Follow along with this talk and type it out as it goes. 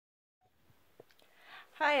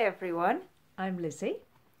Hi everyone, I'm Lizzie.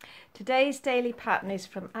 Today's daily pattern is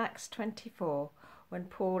from Acts 24, when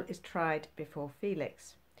Paul is tried before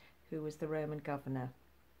Felix, who was the Roman governor.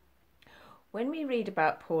 When we read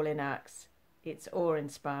about Paul in Acts, it's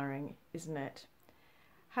awe-inspiring, isn't it?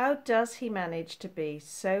 How does he manage to be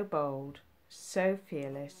so bold, so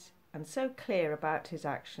fearless, and so clear about his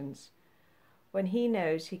actions when he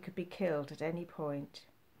knows he could be killed at any point?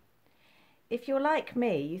 If you're like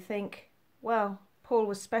me, you think, well, Paul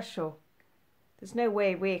was special. There's no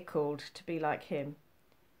way we're called to be like him.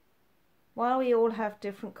 While we all have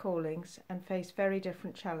different callings and face very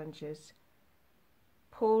different challenges,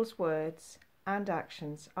 Paul's words and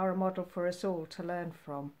actions are a model for us all to learn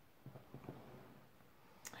from.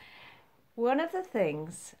 One of the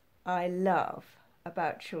things I love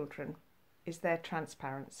about children is their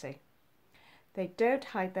transparency. They don't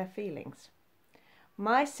hide their feelings.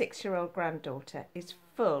 My 6-year-old granddaughter is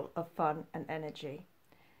full of fun and energy.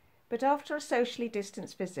 But after a socially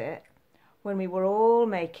distanced visit, when we were all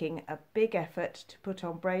making a big effort to put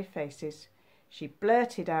on brave faces, she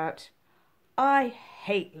blurted out, "I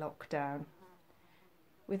hate lockdown."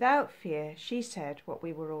 Without fear, she said what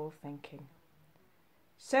we were all thinking.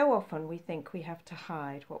 So often we think we have to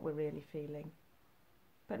hide what we're really feeling.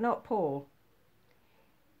 But not Paul.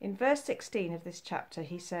 In verse 16 of this chapter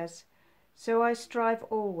he says, "So I strive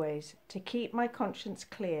always to keep my conscience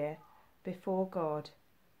clear before God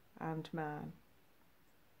and man."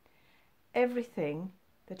 Everything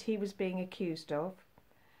that he was being accused of,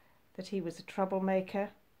 that he was a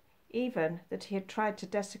troublemaker, even that he had tried to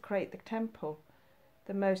desecrate the temple,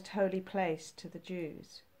 the most holy place to the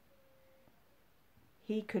Jews,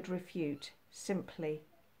 he could refute simply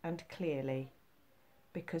and clearly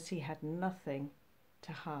because he had nothing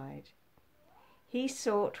to hide. He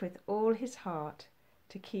sought with all his heart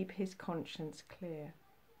to keep his conscience clear.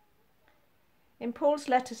 In Paul's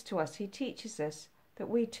letters to us, he teaches us that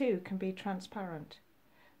we too can be transparent,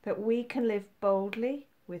 that we can live boldly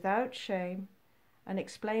without shame and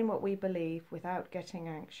explain what we believe without getting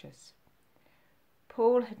anxious.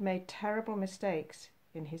 Paul had made terrible mistakes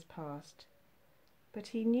in his past, but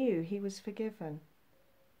he knew he was forgiven.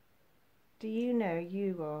 Do you know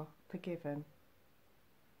you are forgiven?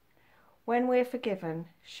 When we're forgiven,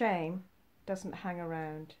 shame doesn't hang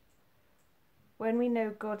around. When we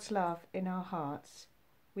know God's love in our hearts,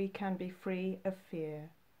 we can be free of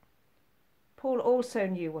fear. Paul also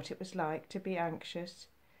knew what it was like to be anxious,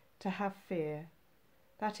 to have fear.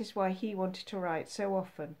 That is why he wanted to write so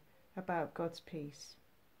often about God's peace.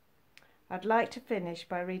 I'd like to finish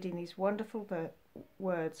by reading these wonderful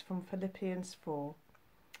words from Philippians 4,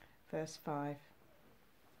 verse 5.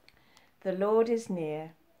 "The Lord is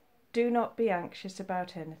near. Do not be anxious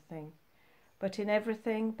about anything, but in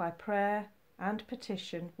everything by prayer and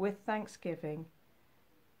petition with thanksgiving,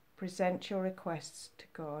 present your requests to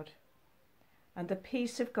God. And the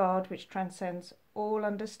peace of God, which transcends all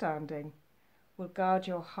understanding, will guard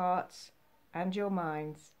your hearts and your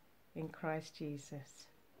minds in Christ Jesus."